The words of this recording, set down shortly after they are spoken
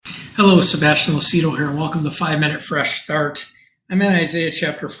Hello, Sebastian Lucido here, and welcome to 5-Minute Fresh Start. I'm in Isaiah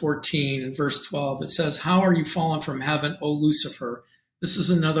chapter 14 and verse 12. It says, "How are you fallen from heaven, O Lucifer?" This is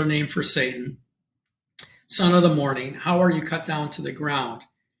another name for Satan. "Son of the morning, how are you cut down to the ground,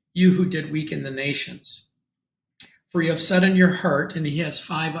 you who did weaken the nations? For you have said in your heart," and he has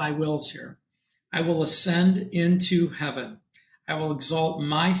 5 I wills here, "I will ascend into heaven. I will exalt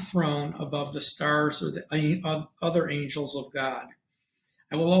my throne above the stars or the other angels of God.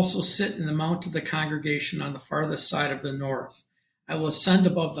 I will also sit in the mount of the congregation on the farthest side of the north. I will ascend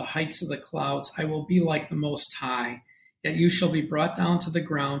above the heights of the clouds. I will be like the Most High. Yet you shall be brought down to the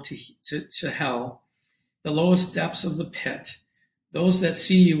ground, to hell, the lowest depths of the pit. Those that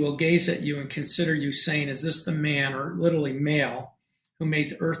see you will gaze at you and consider you, saying, 'Is this the man,' or literally male, 'who made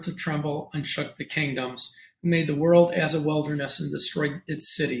the earth to tremble and shook the kingdoms, who made the world as a wilderness and destroyed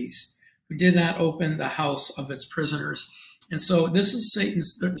its cities, who did not open the house of its prisoners?'" And so this is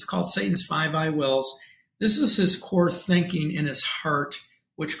it's called Satan's 5 I wills. This is his core thinking in his heart,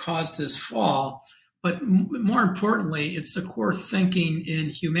 which caused his fall. But more importantly, it's the core thinking in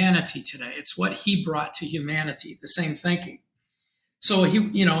humanity today. It's what he brought to humanity, the same thinking. So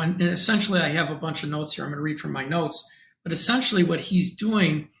and essentially I have a bunch of notes here. I'm going to read from my notes. But essentially what he's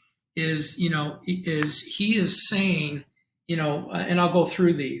doing is he is saying, and I'll go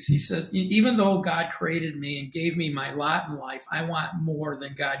through these. He says, even though God created me and gave me my lot in life, I want more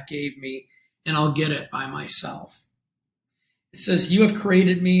than God gave me, and I'll get it by myself. It says, "You have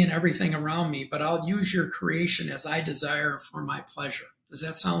created me and everything around me, but I'll use your creation as I desire for my pleasure." Does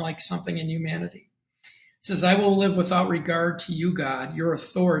that sound like something in humanity? It says, "I will live without regard to you, God, your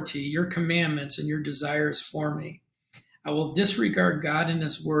authority, your commandments, and your desires for me. I will disregard God and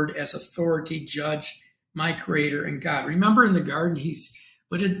his word as authority, judge, my creator and God." Remember in the garden,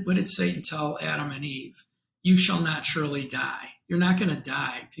 what did Satan tell Adam and Eve? You shall not surely die. You're not going to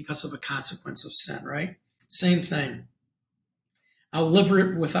die because of a consequence of sin, right? Same thing. I'll live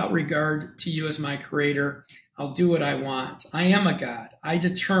without regard to you as my creator. I'll do what I want. I am a God. I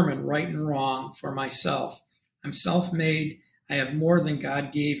determine right and wrong for myself. I'm self-made. I have more than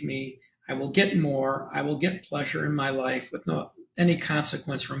God gave me. I will get more. I will get pleasure in my life with any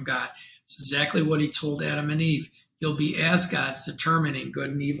consequence from God. It's exactly what he told Adam and Eve. You'll be as God's, determining good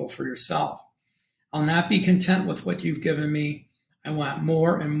and evil for yourself. I'll not be content with what you've given me. I want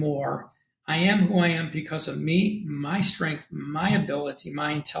more and more. I am who I am because of me, my strength, my ability,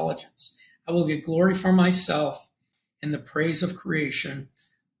 my intelligence. I will get glory for myself and the praise of creation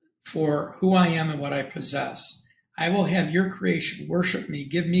for who I am and what I possess. I will have your creation worship me,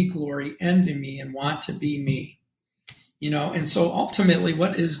 give me glory, envy me, and want to be me. And so ultimately,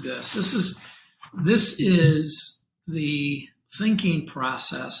 what is this? This is the thinking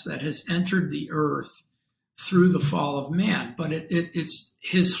process that has entered the earth through the fall of man. But it's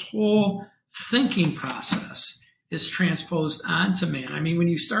his whole thinking process is transposed onto man. I mean, when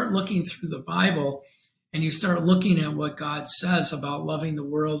you start looking through the Bible and you start looking at what God says about loving the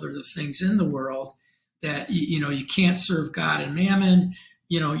world or the things in the world, that you can't serve God and mammon,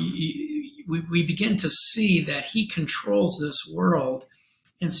 we begin to see that he controls this world.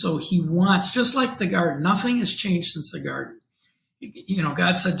 And so he wants, just like the garden, nothing has changed since the garden.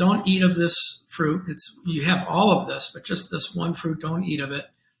 God said, don't eat of this fruit. You have all of this, but just this one fruit, don't eat of it.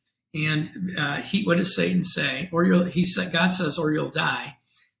 And what does Satan say? God says, or you'll die.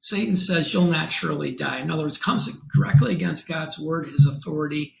 Satan says, you'll not surely die. In other words, comes directly against God's word, his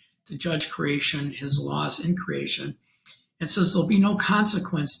authority to judge creation, his laws in creation. It says there'll be no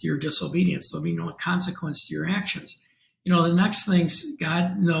consequence to your disobedience. There'll be no consequence to your actions. The next thing,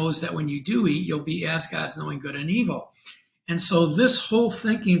 God knows that when you do eat, you'll be as God's, knowing good and evil. And so this whole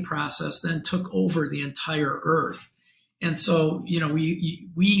thinking process then took over the entire earth. And so,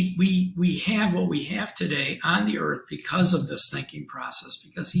 we have what we have today on the earth because of this thinking process,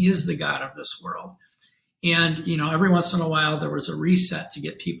 because he is the God of this world. And, every once in a while, there was a reset to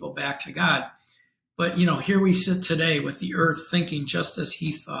get people back to God. But, here we sit today with the earth thinking just as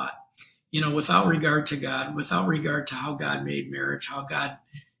he thought, without regard to God, without regard to how God made marriage, how God,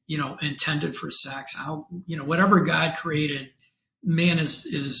 intended for sex, how, whatever God created, man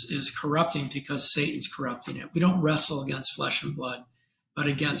is corrupting because Satan's corrupting it. We don't wrestle against flesh and blood, but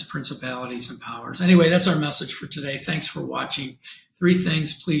against principalities and powers. Anyway, that's our message for today. Thanks for watching. 3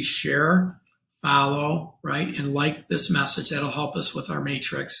 things, please share, follow, right, and like this message. That'll help us with our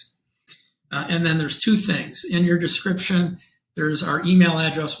matrix. And then there's 2 things. In your description, there's our email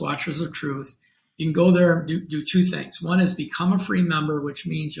address, Watchers of Truth. You can go there and do 2 things. One is become a free member, which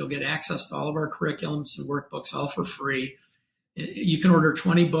means you'll get access to all of our curriculums and workbooks, all for free. You can order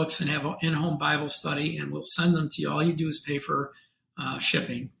 20 books and have an in-home Bible study, and we'll send them to you. All you do is pay for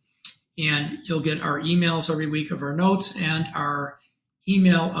shipping. And you'll get our emails every week of our notes and our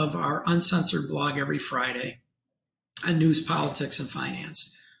email of our uncensored blog every Friday on news, politics, and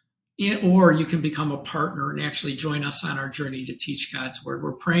finance. Or you can become a partner and actually join us on our journey to teach God's word.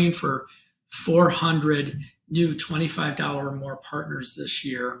 We're praying for 400 new $25 or more partners this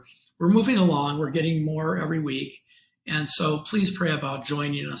year. We're moving along. We're getting more every week. And so please pray about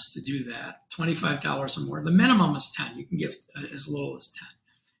joining us to do that. $25 or more. The minimum is 10. You can give as little as 10.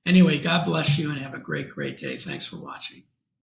 Anyway, God bless you and have a great, great day. Thanks for watching.